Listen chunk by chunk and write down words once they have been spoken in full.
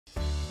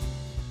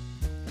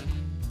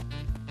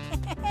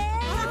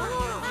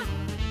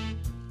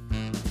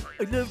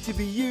I'd love to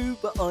be you,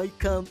 but I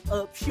come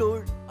up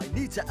short. I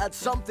need to add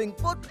something,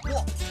 but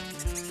what?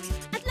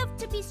 I'd love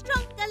to be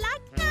stronger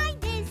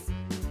like 9 is.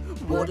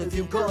 What have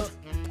you got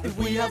if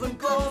we haven't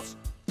got?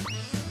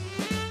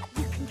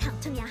 You can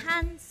count on your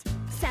hands.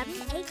 7,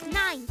 8,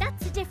 9,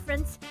 that's the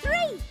difference. 3.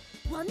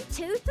 1,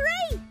 2,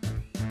 3.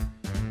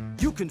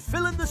 You can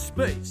fill in the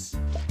space.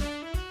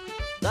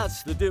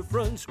 That's the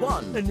difference.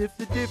 1. And if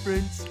the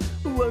difference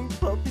won't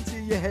pop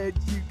into your head,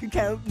 you can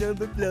count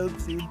number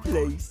blocks in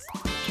place.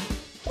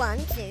 1,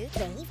 2,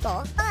 3,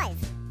 4, 5.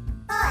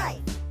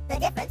 5. The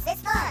difference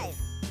is 5.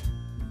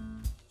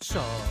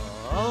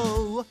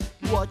 So,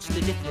 what's the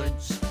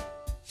difference?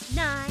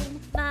 9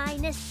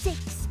 minus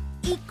 6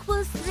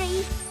 equals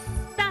 3.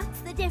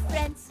 That's the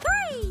difference.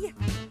 3.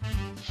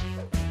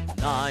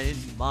 9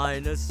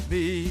 minus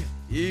me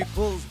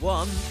equals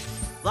 1.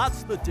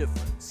 That's the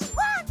difference.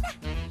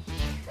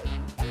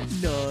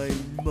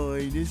 9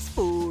 minus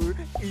 4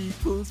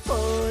 equals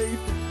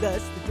 5.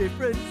 That's the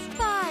difference.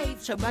 5.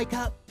 So make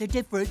up the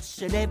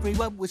difference and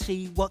everyone will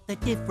see what the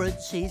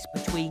difference is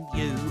between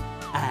you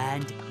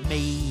and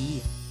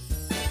me.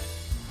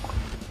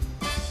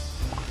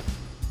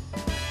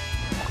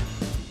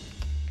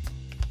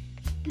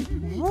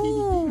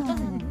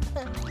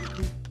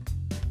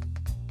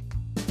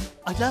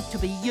 I'd love to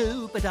be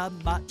you, but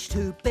I'm much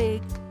too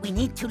big. We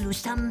need to lose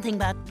something,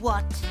 but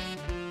what?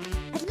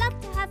 I'd love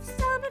to have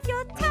some of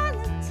your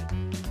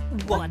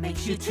talent. What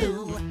makes you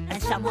 2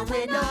 and someone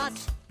we're not?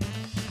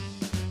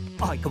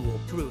 I can walk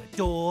through a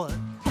door.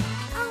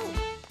 Oh,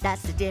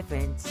 That's the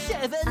difference.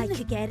 7. I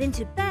could get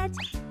into bed.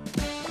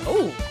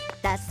 Oh,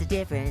 That's the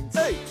difference.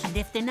 8. and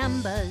if the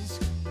numbers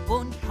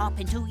won't pop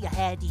into your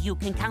head, you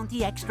can count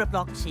the extra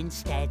blocks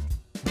instead.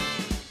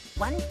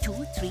 1,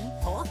 2, 3,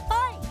 4,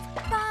 5.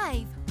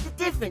 5. The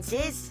difference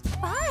is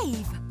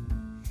 5.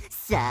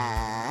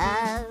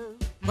 so.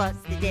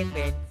 What's the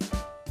difference?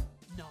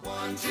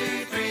 1,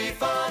 2, 3,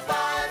 4,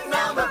 5.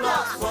 Number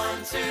blocks. 1,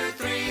 2,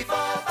 3, 4,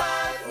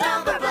 5.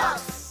 Number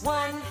blocks.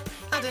 1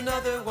 and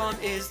another 1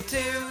 is 2,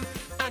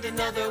 and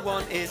another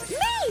 1 is Me!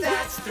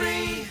 That's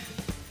 3.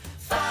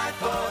 5,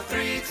 4,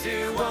 3,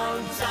 2,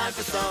 1. Time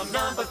for some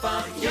number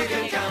fun. You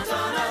can count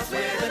on us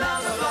with the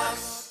number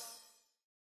blocks.